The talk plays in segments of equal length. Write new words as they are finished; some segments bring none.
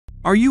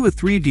Are you a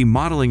 3D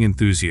modeling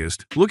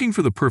enthusiast looking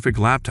for the perfect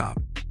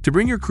laptop to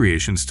bring your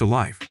creations to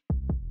life?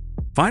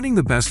 Finding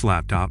the best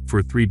laptop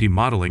for 3D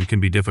modeling can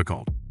be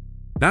difficult.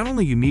 Not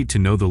only you need to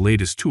know the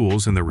latest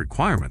tools and their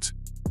requirements,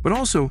 but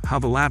also how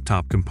the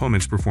laptop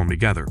components perform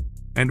together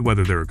and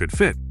whether they're a good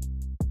fit.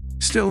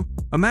 Still,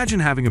 imagine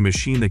having a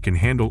machine that can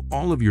handle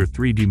all of your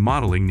 3D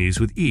modeling needs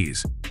with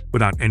ease,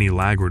 without any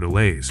lag or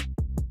delays.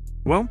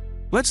 Well,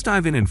 let's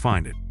dive in and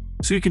find it,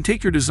 so you can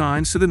take your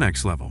designs to the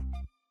next level.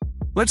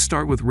 Let's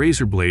start with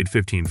Razer Blade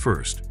 15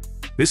 first.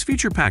 This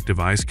feature-packed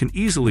device can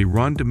easily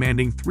run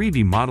demanding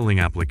 3D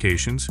modeling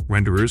applications,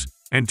 renderers,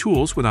 and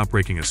tools without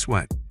breaking a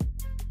sweat.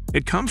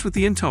 It comes with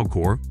the Intel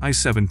Core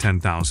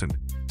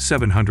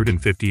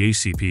i7-10750A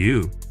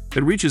CPU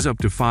that reaches up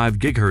to 5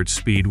 GHz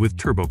speed with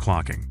turbo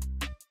clocking.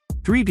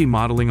 3D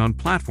modeling on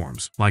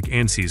platforms like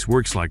ANSYS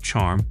works like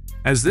charm,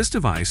 as this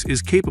device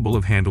is capable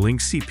of handling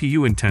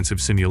CPU-intensive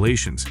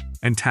simulations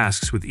and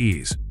tasks with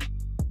ease.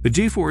 The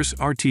GeForce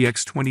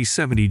RTX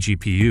 2070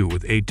 GPU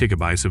with 8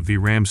 GB of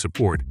VRAM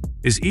support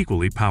is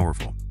equally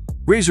powerful.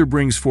 Razer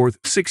brings forth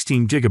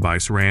 16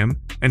 GB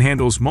RAM and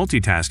handles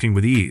multitasking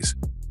with ease.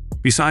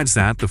 Besides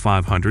that, the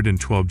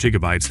 512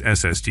 GB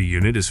SSD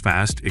unit is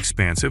fast,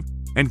 expansive,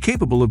 and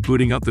capable of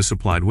booting up the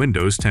supplied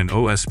Windows 10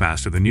 OS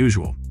faster than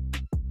usual.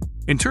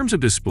 In terms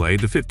of display,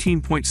 the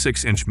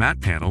 15.6-inch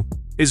matte panel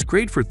is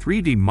great for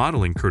 3D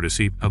modeling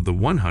courtesy of the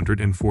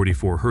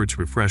 144 Hz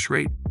refresh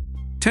rate,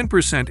 10%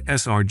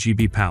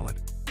 sRGB palette,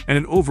 and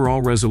an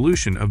overall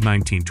resolution of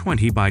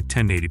 1920 by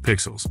 1080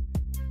 pixels.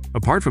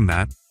 Apart from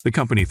that, the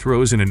company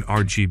throws in an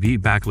RGB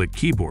backlit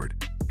keyboard,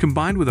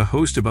 combined with a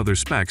host of other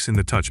specs in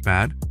the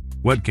touchpad,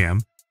 webcam,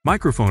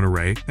 microphone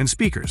array, and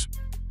speakers.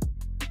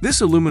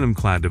 This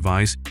aluminum-clad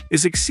device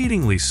is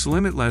exceedingly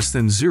slim at less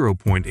than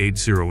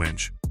 0.80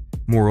 inch.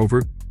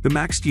 Moreover, the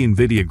Max-D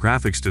NVIDIA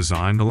graphics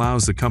design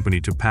allows the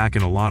company to pack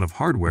in a lot of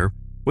hardware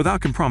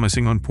without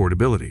compromising on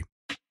portability.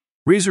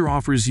 Razer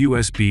offers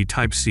USB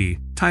Type-C,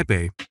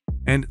 Type-A,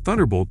 and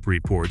Thunderbolt 3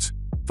 ports,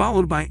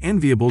 followed by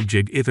enviable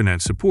Gig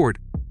Ethernet support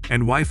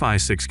and Wi-Fi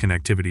 6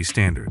 connectivity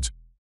standards.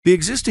 The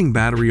existing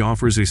battery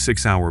offers a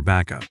 6-hour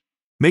backup,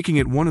 making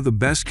it one of the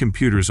best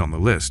computers on the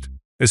list,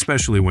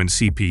 especially when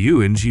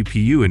CPU and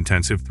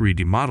GPU-intensive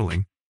 3D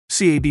modeling,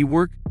 CAD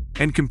work,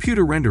 and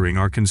computer rendering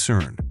are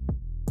concerned.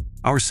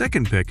 Our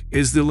second pick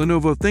is the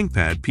Lenovo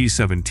ThinkPad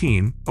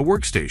P17, a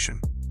workstation.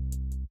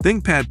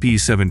 ThinkPad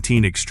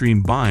P17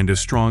 Extreme bind a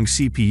strong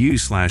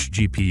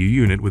CPU/GPU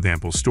unit with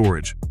ample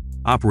storage,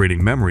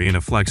 operating memory and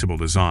a flexible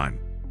design,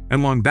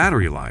 and long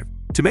battery life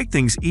to make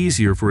things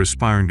easier for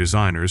aspiring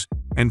designers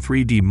and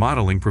 3D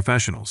modeling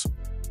professionals.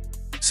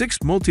 6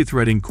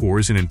 multi-threading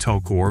cores in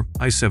Intel Core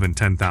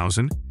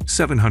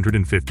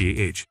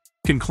i7-10750H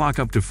can clock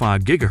up to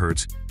 5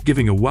 GHz,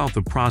 giving a wealth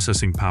of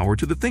processing power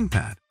to the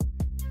ThinkPad.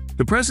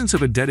 The presence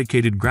of a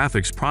dedicated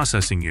graphics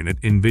processing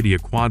unit, NVIDIA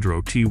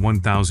Quadro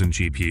T1000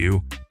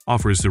 GPU,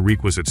 offers the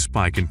requisite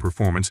spike in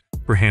performance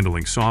for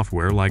handling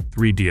software like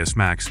 3ds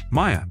Max,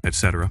 Maya,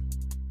 etc.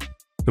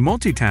 The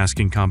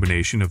multitasking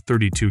combination of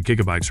 32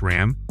 GB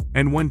RAM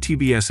and 1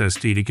 TB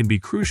SSD can be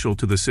crucial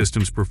to the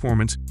system's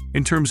performance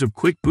in terms of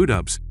quick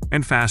boot-ups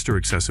and faster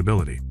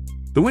accessibility.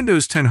 The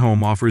Windows 10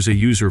 Home offers a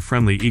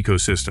user-friendly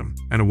ecosystem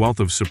and a wealth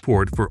of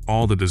support for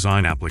all the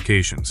design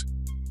applications.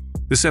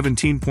 The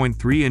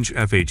 17.3-inch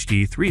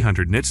FHD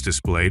 300 nits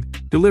display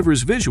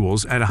delivers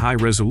visuals at a high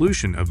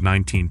resolution of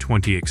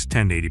 1920 x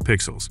 1080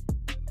 pixels.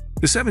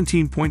 The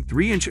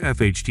 17.3-inch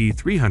FHD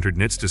 300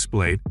 nits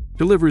display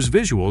delivers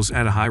visuals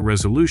at a high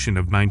resolution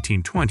of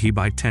 1920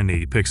 by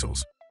 1080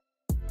 pixels.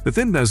 The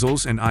thin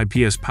bezels and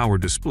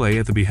IPS-powered display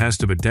at the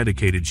behest of a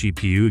dedicated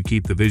GPU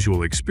keep the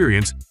visual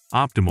experience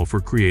optimal for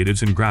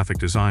creatives and graphic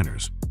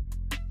designers.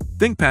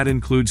 ThinkPad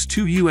includes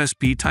 2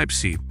 USB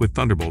Type-C with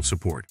Thunderbolt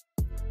support,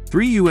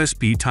 3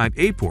 USB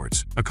Type-A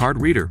ports, a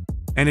card reader,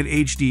 and an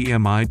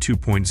HDMI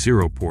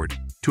 2.0 port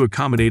to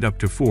accommodate up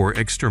to 4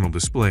 external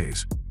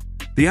displays.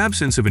 The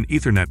absence of an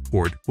Ethernet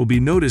port will be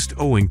noticed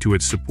owing to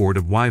its support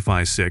of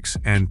Wi-Fi 6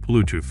 and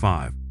Bluetooth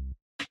 5.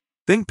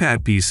 ThinkPad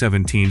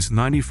P17's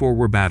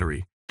 94-hour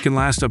battery can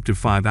last up to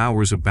 5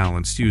 hours of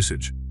balanced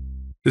usage.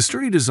 The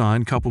sturdy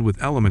design, coupled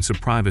with elements of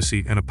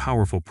privacy and a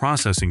powerful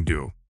processing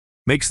duo,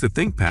 makes the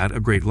ThinkPad a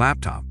great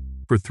laptop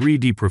for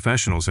 3D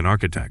professionals and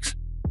architects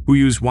who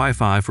use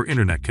Wi-Fi for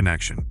internet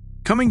connection.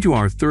 Coming to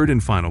our third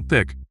and final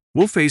pick,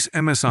 we'll face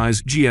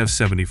MSI's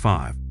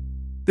GF75.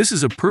 This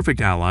is a perfect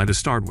ally to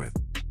start with.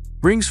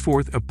 Brings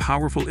forth a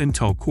powerful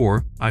Intel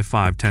Core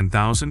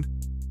i5-10300H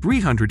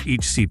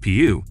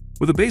CPU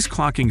with a base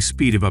clocking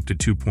speed of up to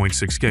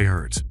 2.6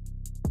 GHz.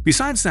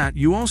 Besides that,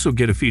 you also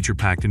get a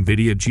feature-packed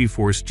NVIDIA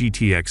GeForce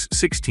GTX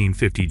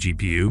 1650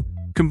 GPU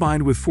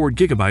combined with 4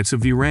 GB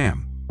of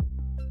VRAM.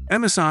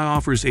 MSI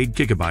offers 8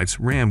 GB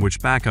RAM, which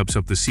backups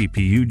up the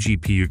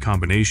CPU-GPU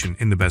combination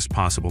in the best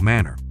possible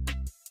manner.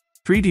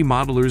 3D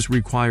modelers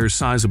require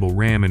sizable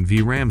RAM and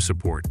VRAM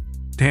support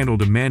to handle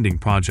demanding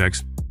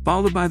projects,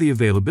 followed by the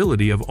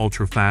availability of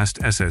ultra-fast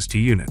SSD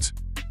units.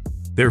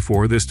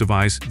 Therefore, this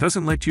device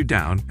doesn't let you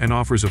down and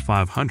offers a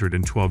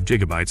 512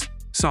 GB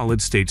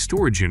solid-state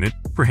storage unit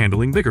for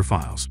handling bigger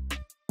files.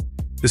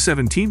 The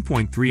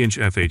 17.3-inch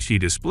FHD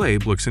display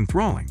looks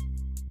enthralling.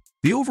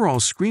 The overall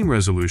screen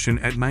resolution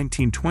at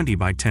 1920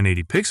 by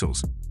 1080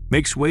 pixels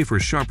makes way for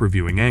sharper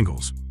viewing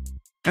angles.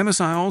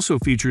 MSI also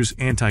features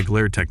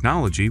anti-glare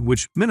technology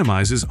which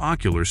minimizes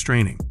ocular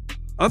straining.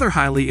 Other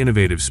highly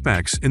innovative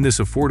specs in this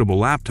affordable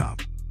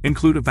laptop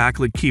include a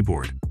backlit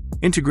keyboard,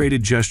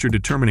 integrated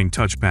gesture-determining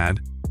touchpad,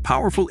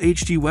 powerful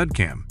HD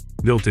webcam,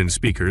 built-in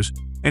speakers,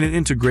 and an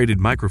integrated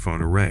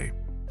microphone array.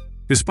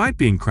 Despite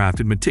being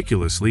crafted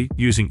meticulously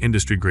using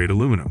industry-grade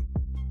aluminum,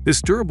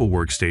 this durable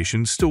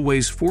workstation still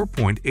weighs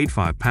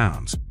 4.85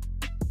 pounds.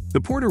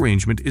 The port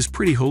arrangement is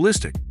pretty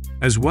holistic,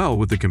 as well,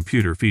 with the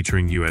computer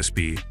featuring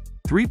USB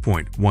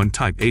 3.1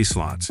 Type-A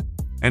slots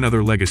and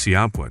other legacy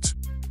outputs.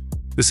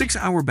 The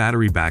 6-hour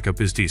battery backup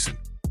is decent,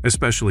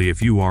 especially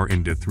if you are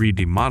into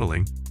 3D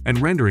modeling and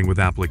rendering with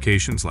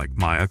applications like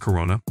Maya,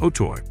 Corona,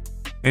 Otoy,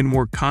 and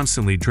more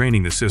constantly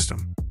draining the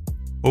system.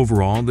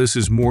 Overall, this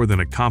is more than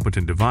a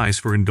competent device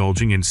for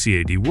indulging in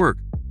CAD work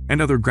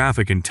and other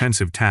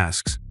graphic-intensive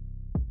tasks.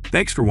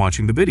 Thanks for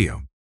watching the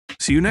video.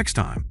 See you next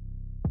time.